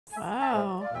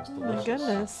It's Oh delicious. my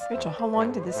goodness. Rachel, how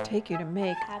long did this take you to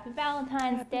make? Happy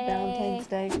Valentine's Day. Valentine's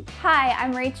Day. Hi,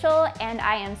 I'm Rachel and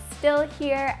I am still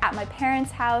here at my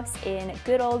parents' house in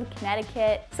good old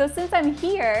Connecticut. So since I'm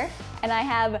here and I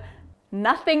have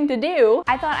nothing to do,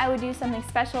 I thought I would do something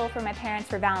special for my parents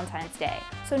for Valentine's Day.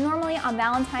 So normally on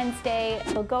Valentine's Day,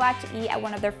 they'll go out to eat at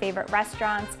one of their favorite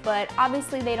restaurants, but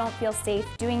obviously they don't feel safe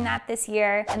doing that this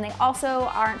year, and they also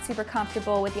aren't super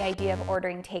comfortable with the idea of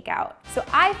ordering takeout. So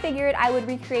I figured I would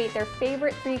recreate their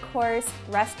favorite 3-course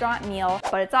restaurant meal,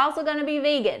 but it's also gonna be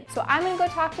vegan. So I'm gonna go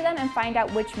talk to them and find out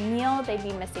which meal they'd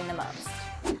be missing the most.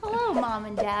 Hello, Mom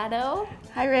and Daddo.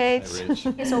 Hi, Rach. Hi, Rach.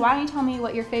 Okay, so why don't you tell me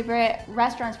what your favorite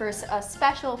restaurants for a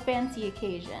special fancy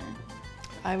occasion?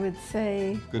 I would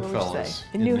say, what would you Goodfellas say?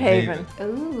 In New Haven.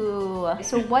 Ooh.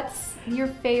 So what's your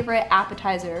favorite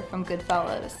appetizer from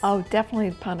Goodfellas? Oh,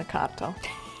 definitely panna cotta.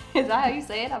 Is that how you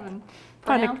say it? I've been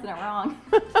pronouncing it wrong.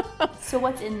 So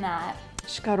what's in that?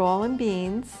 Scatolin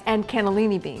beans and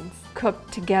cannellini beans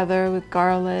cooked together with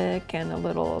garlic and a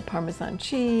little Parmesan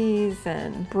cheese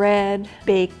and bread,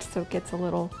 baked so it gets a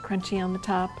little crunchy on the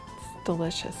top. It's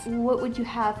delicious. What would you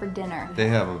have for dinner? They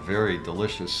have a very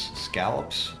delicious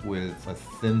scallops with a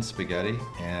thin spaghetti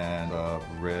and a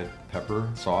red pepper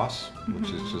sauce, which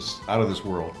is just out of this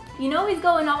world. You know he's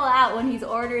going all out when he's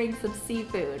ordering some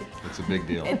seafood. It's a big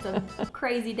deal. It's a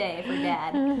crazy day for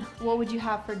Dad. What would you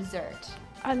have for dessert?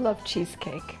 I love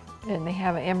cheesecake, and they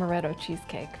have an amaretto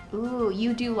cheesecake. Ooh,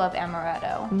 you do love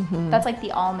amaretto. That's like the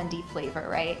almondy flavor,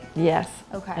 right? Yes.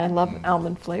 Okay. I love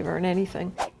almond flavor in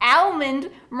anything. Almond?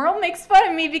 Merle makes fun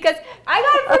of me because I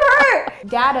got it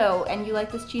from her! Daddo, and you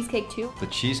like this cheesecake too? The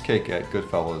cheesecake at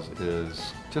Goodfellas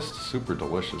is just super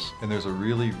delicious. And there's a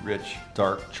really rich,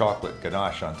 dark chocolate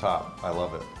ganache on top. I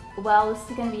love it. Well, this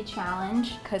is gonna be a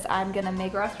challenge because I'm gonna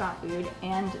make restaurant food,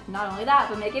 and not only that,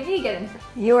 but make it vegan.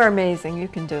 You are amazing. You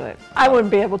can do it. I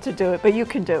wouldn't be able to do it, but you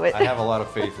can do it. I have a lot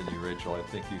of faith in you, Rachel. I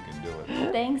think you can do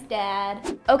it. Thanks,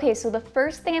 Dad. Okay, so the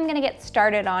first thing I'm gonna get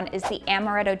started on is the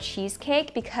amaretto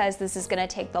cheesecake because this is gonna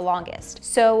take the longest.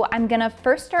 So I'm gonna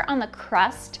first start on the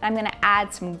crust. I'm gonna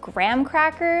add some graham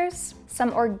crackers,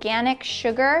 some organic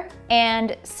sugar,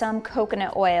 and some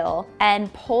coconut oil,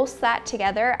 and pulse that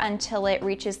together until it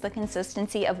reaches the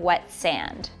consistency of wet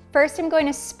sand. First, I'm going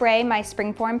to spray my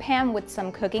springform pan with some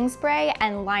cooking spray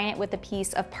and line it with a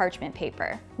piece of parchment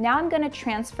paper. Now I'm going to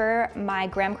transfer my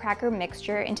graham cracker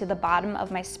mixture into the bottom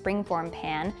of my springform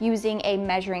pan using a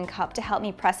measuring cup to help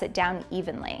me press it down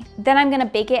evenly. Then I'm going to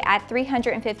bake it at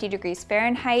 350 degrees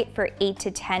Fahrenheit for 8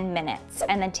 to 10 minutes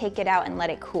and then take it out and let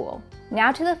it cool.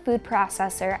 Now to the food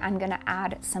processor, I'm going to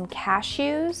add some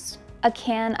cashews, a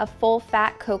can of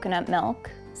full-fat coconut milk,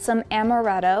 some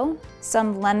amaretto,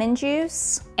 some lemon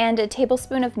juice, and a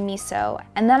tablespoon of miso.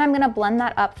 And then I'm gonna blend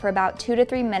that up for about 2 to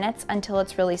 3 minutes until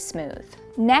it's really smooth.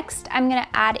 Next, I'm gonna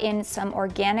add in some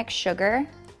organic sugar,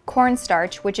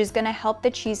 cornstarch, which is gonna help the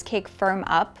cheesecake firm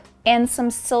up, and some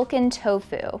silken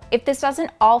tofu. If this doesn't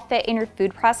all fit in your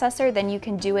food processor, then you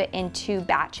can do it in 2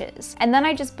 batches. And then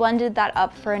I just blended that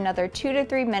up for another 2 to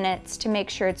 3 minutes to make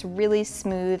sure it's really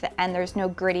smooth and there's no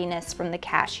grittiness from the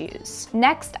cashews.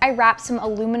 Next, I wrapped some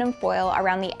aluminum foil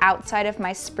around the outside of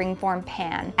my springform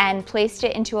pan and placed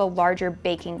it into a larger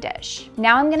baking dish.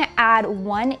 Now I'm gonna add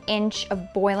 1 inch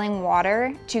of boiling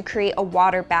water to create a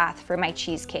water bath for my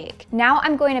cheesecake. Now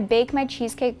I'm going to bake my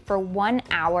cheesecake for 1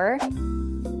 hour.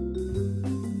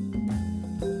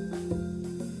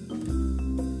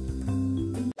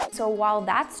 So while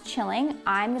that's chilling,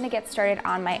 I'm gonna get started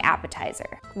on my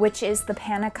appetizer, which is the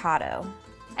panna cotta.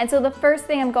 And so the first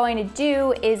thing I'm going to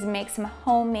do is make some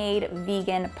homemade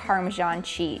vegan Parmesan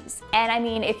cheese. And I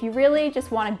mean, if you really just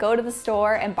wanna go to the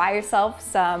store and buy yourself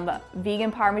some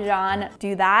vegan Parmesan,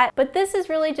 do that. But this is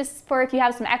really just for if you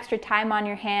have some extra time on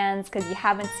your hands because you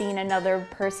haven't seen another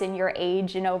person your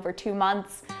age in over 2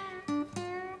 months,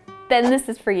 then this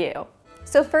is for you.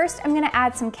 So first, I'm gonna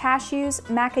add some cashews,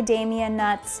 macadamia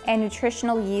nuts, and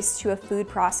nutritional yeast to a food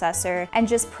processor and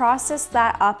just process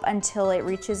that up until it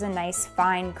reaches a nice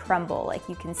fine crumble like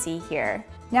you can see here.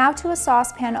 Now to a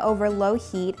saucepan over low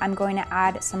heat, I'm going to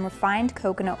add some refined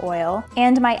coconut oil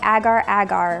and my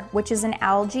agar-agar, which is an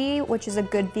algae, which is a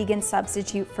good vegan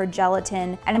substitute for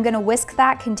gelatin. And I'm gonna whisk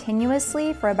that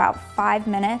continuously for about 5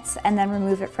 minutes and then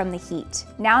remove it from the heat.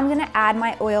 Now I'm gonna add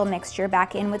my oil mixture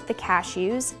back in with the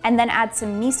cashews and then add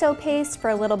some miso paste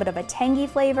for a little bit of a tangy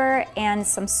flavor and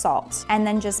some salt. And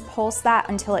then just pulse that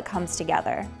until it comes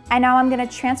together. And now I'm gonna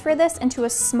transfer this into a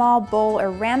small bowl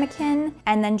or ramekin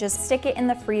and then just stick it in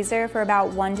the freezer for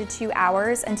about 1 to 2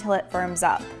 hours until it firms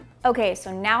up. Okay,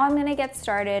 so now I'm gonna get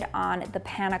started on the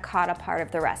panna cotta part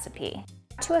of the recipe.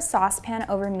 To a saucepan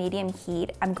over medium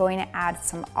heat, I'm going to add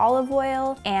some olive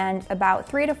oil and about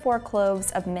 3 to 4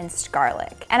 cloves of minced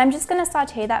garlic. And I'm just gonna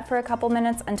saute that for a couple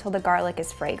minutes until the garlic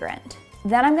is fragrant.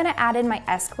 Then I'm gonna add in my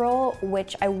escarole,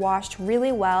 which I washed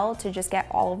really well to just get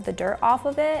all of the dirt off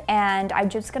of it. And I'm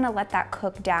just gonna let that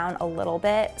cook down a little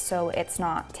bit so it's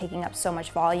not taking up so much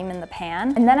volume in the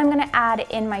pan. And then I'm gonna add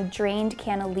in my drained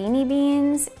cannellini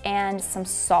beans and some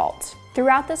salt.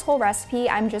 Throughout this whole recipe,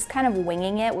 I'm just kind of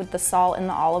winging it with the salt and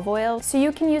the olive oil, so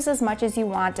you can use as much as you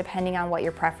want depending on what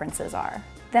your preferences are.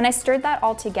 Then I stirred that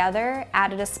all together,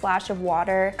 added a splash of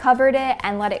water, covered it,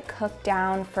 and let it cook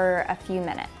down for a few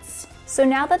minutes. So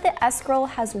now that the escarole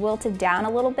has wilted down a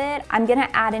little bit, I'm gonna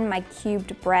add in my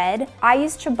cubed bread. I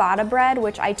used ciabatta bread,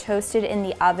 which I toasted in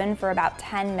the oven for about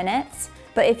 10 minutes.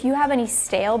 But if you have any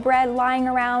stale bread lying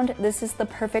around, this is the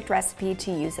perfect recipe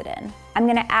to use it in. I'm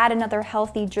gonna add another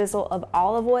healthy drizzle of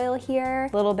olive oil here,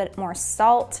 a little bit more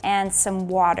salt, and some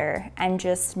water, and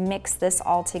just mix this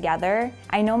all together.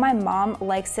 I know my mom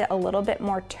likes it a little bit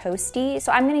more toasty,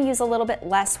 so I'm gonna use a little bit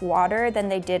less water than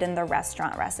they did in the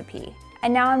restaurant recipe.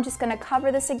 And now I'm just gonna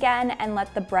cover this again and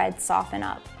let the bread soften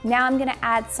up. Now I'm gonna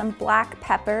add some black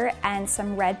pepper and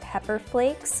some red pepper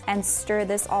flakes and stir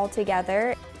this all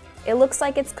together. It looks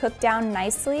like it's cooked down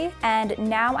nicely, and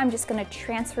now I'm just gonna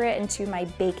transfer it into my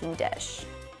baking dish.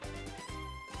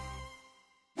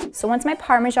 So once my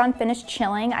Parmesan finished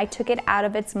chilling, I took it out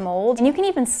of its mold. And you can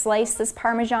even slice this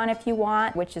Parmesan if you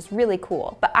want, which is really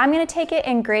cool. But I'm gonna take it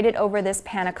and grate it over this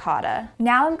panna cotta.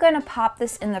 Now I'm gonna pop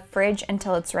this in the fridge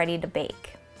until it's ready to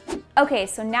bake. Okay,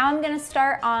 so now I'm gonna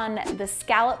start on the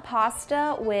scallop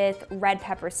pasta with red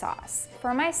pepper sauce.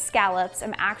 For my scallops,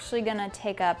 I'm actually gonna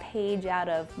take a page out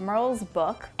of Merle's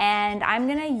book, and I'm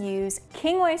gonna use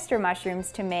king oyster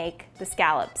mushrooms to make the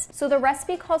scallops. So the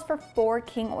recipe calls for 4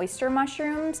 king oyster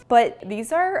mushrooms, but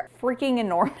these are freaking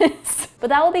enormous. But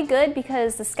that will be good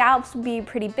because the scallops will be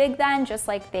pretty big then, just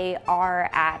like they are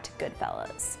at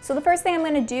Goodfellas. So the first thing I'm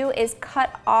gonna do is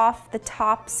cut off the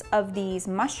tops of these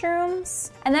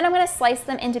mushrooms, and then I'm gonna slice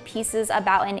them into pieces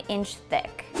about 1 inch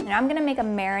thick. Now I'm gonna make a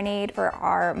marinade for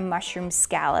our mushroom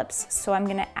scallops. So I'm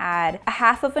gonna add a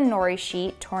half of a nori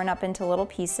sheet torn up into little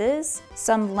pieces,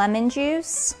 some lemon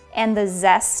juice, and the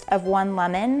zest of 1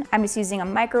 lemon. I'm just using a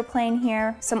microplane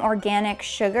here, some organic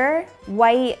sugar,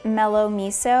 white mellow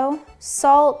miso,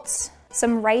 salt,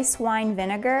 some rice wine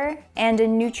vinegar, and a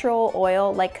neutral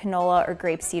oil like canola or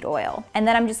grapeseed oil. And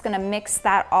then I'm just gonna mix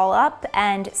that all up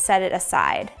and set it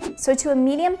aside. So to a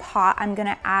medium pot, I'm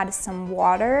gonna add some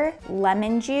water,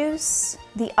 lemon juice,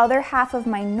 the other half of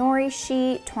my nori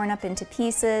sheet torn up into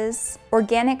pieces,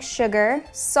 organic sugar,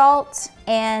 salt,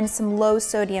 and some low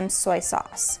sodium soy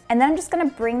sauce. And then I'm just gonna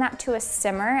bring that to a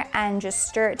simmer and just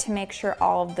stir it to make sure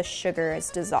all of the sugar is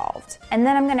dissolved. And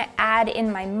then I'm gonna add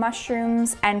in my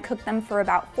mushrooms and cook them for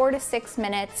about 4 to 6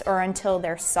 minutes or until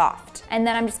they're soft. And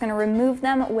then I'm just gonna remove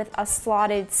them with a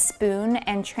slotted spoon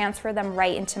and transfer them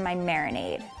right into my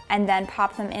marinade, and then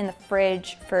pop them in the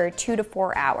fridge for 2 to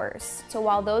 4 hours. So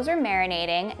while those are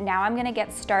marinating, now I'm gonna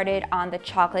get started on the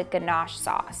chocolate ganache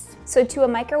sauce. So to a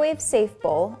microwave safe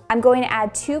bowl, I'm going to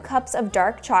add 2 cups of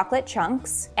dark chocolate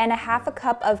chunks and a half a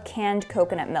cup of canned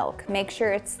coconut milk. Make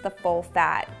sure it's the full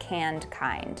fat canned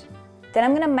kind. Then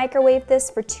I'm gonna microwave this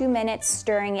for 2 minutes,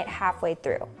 stirring it halfway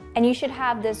through. And you should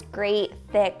have this great,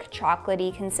 thick,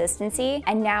 chocolatey consistency.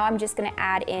 And now I'm just gonna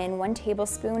add in 1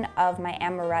 tablespoon of my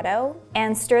amaretto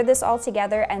and stir this all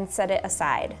together and set it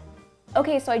aside.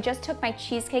 Okay, so I just took my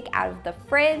cheesecake out of the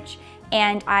fridge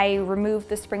and I removed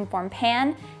the springform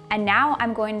pan. And now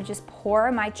I'm going to just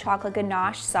pour my chocolate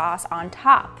ganache sauce on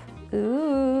top.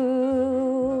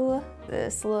 Ooh,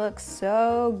 this looks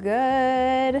so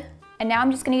good. And now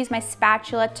I'm just gonna use my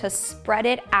spatula to spread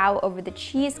it out over the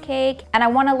cheesecake, and I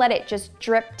wanna let it just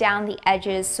drip down the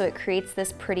edges so it creates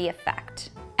this pretty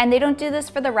effect. And they don't do this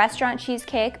for the restaurant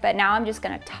cheesecake, but now I'm just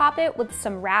gonna top it with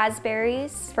some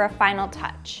raspberries for a final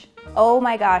touch. Oh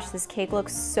my gosh, this cake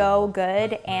looks so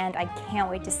good and I can't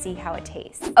wait to see how it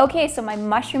tastes. Okay, so my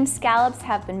mushroom scallops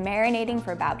have been marinating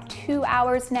for about 2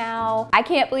 hours now. I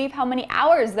can't believe how many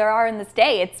hours there are in this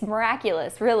day. It's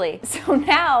miraculous, really. So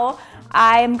now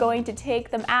I'm going to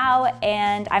take them out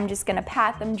and I'm just gonna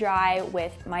pat them dry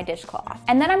with my dishcloth.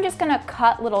 And then I'm just gonna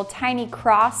cut little tiny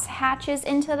cross hatches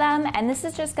into them, and this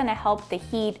is just gonna help the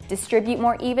heat distribute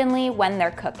more evenly when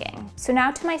they're cooking. So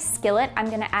now to my skillet, I'm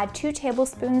gonna add 2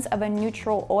 tablespoons of a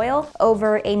neutral oil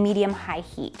over a medium-high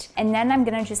heat. And then I'm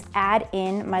gonna just add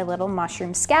in my little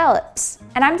mushroom scallops.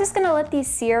 And I'm just gonna let these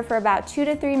sear for about 2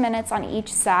 to 3 minutes on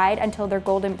each side until they're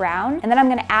golden brown. And then I'm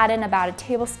gonna add in about a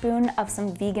tablespoon of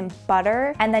some vegan butter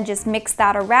butter and then just mix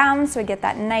that around so I get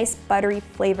that nice buttery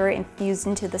flavor infused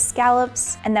into the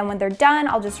scallops. And then when they're done,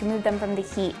 I'll just remove them from the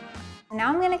heat. Now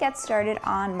I'm gonna get started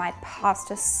on my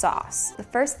pasta sauce. The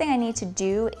first thing I need to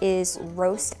do is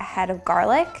roast a head of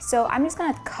garlic. So I'm just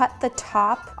gonna cut the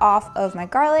top off of my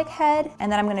garlic head,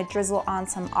 and then I'm gonna drizzle on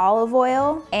some olive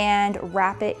oil and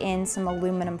wrap it in some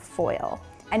aluminum foil.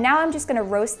 And now I'm just gonna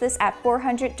roast this at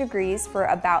 400 degrees for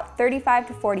about 35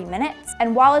 to 40 minutes.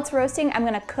 And while it's roasting, I'm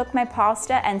gonna cook my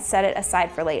pasta and set it aside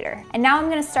for later. And now I'm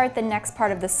gonna start the next part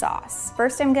of the sauce.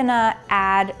 First, I'm gonna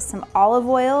add some olive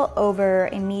oil over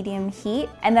a medium heat,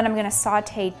 and then I'm gonna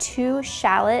saute 2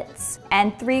 shallots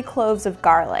and 3 cloves of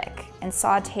garlic, and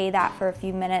saute that for a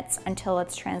few minutes until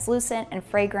it's translucent and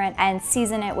fragrant, and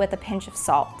season it with a pinch of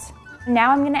salt.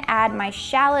 Now I'm gonna add my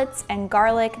shallots and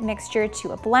garlic mixture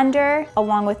to a blender,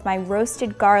 along with my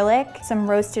roasted garlic, some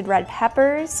roasted red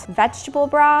peppers, vegetable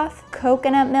broth,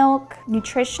 coconut milk,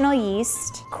 nutritional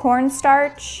yeast,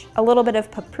 cornstarch, a little bit of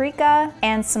paprika,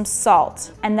 and some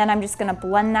salt. And then I'm just gonna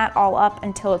blend that all up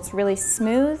until it's really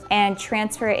smooth and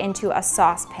transfer it into a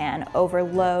saucepan over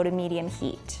low to medium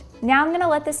heat. Now I'm gonna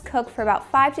let this cook for about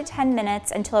 5 to 10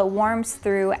 minutes until it warms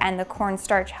through and the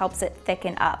cornstarch helps it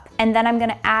thicken up. And then I'm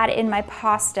gonna add in my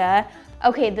pasta.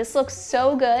 Okay, this looks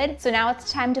so good. So now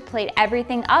it's time to plate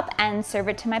everything up and serve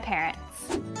it to my parents.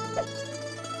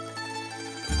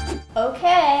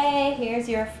 Okay, here's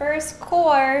your first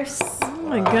course. Oh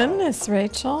my goodness,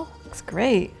 Rachel. Looks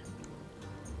great.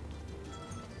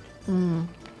 Wow.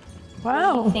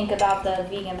 What do you think about the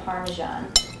vegan Parmesan?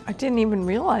 I didn't even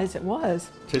realize it was.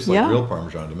 Tastes like real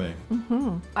Parmesan to me.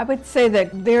 I would say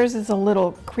that theirs is a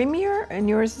little creamier and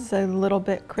yours is a little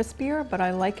bit crispier, but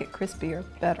I like it crispier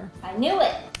better. I knew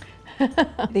it.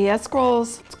 The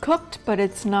escarol's cooked, but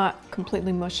it's not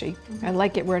completely mushy. I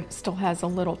like it where it still has a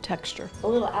little texture. A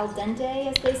little al dente,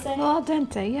 as they say. Al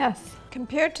dente, yes.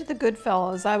 Compared to the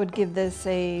Goodfellas, I would give this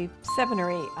a 7 or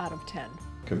 8 out of 10.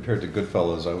 Compared to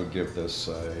Goodfellas, I would give this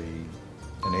an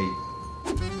 8.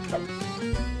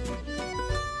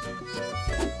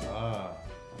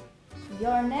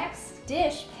 Your next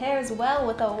dish pairs well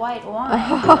with a white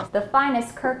wine. The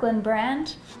finest Kirkland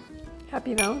brand.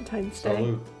 Happy Valentine's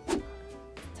Day. Salute.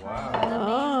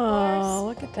 Oh,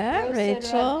 look at that, Roasted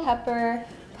Rachel. red pepper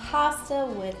pasta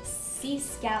with sea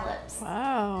scallops.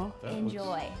 Wow.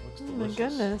 Enjoy. Oh my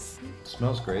goodness.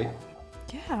 Smells great.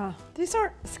 Yeah, these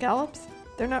aren't scallops.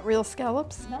 They're not real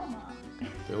scallops. No, Mom.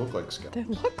 They look like scallops. They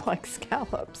look like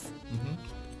scallops.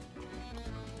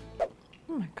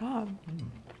 Oh my God.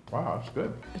 Wow, that's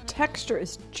good. The texture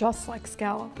is just like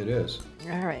scallop. It is.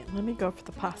 All right, let me go for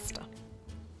the pasta.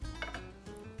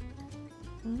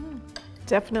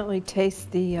 Definitely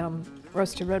taste the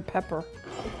roasted red pepper.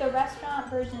 If the restaurant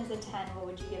version is a 10, what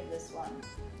would you give this one?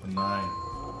 A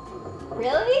 9.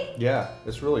 Really? Yeah,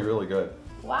 it's really, really good.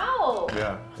 Wow.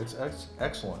 Yeah, it's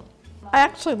excellent. I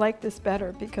actually like this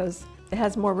better because it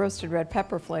has more roasted red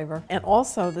pepper flavor. And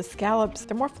also the scallops,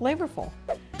 they're more flavorful.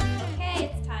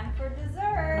 Okay, it's time for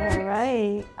dessert. All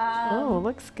right. Oh,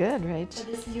 looks good, So Rach.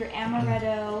 this is your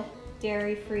amaretto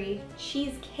dairy-free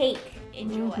cheesecake.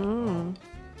 Enjoy.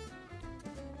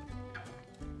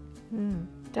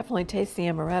 Definitely taste the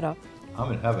amaretto.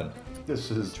 I'm in heaven.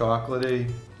 This is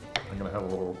chocolatey. I'm gonna have a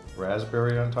little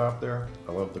raspberry on top there.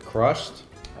 I love the crust.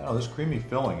 I don't know, this creamy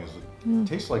filling it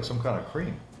tastes like some kind of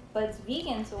cream. But it's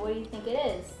vegan, so what do you think it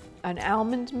is? An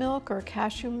almond milk or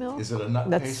cashew milk? Is it a nut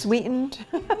That's paste? sweetened.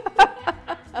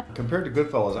 Compared to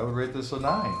Goodfellas, I would rate this a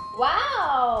 9.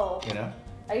 Wow! You know?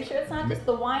 Are you sure it's not just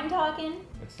the wine talking?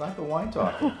 It's not the wine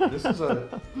talking. This is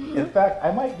in fact,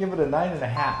 I might give it a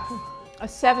 9.5. A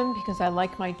 7 because I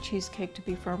like my cheesecake to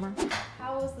be firmer.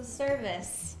 How was the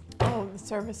service? Oh, the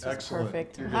service was Excellent.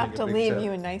 perfect. You're I'll have to getting a big leave tip.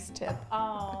 you a nice tip.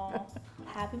 Oh,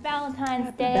 happy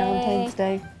Valentine's Day. Valentine's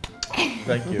Day.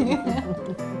 Thank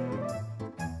you.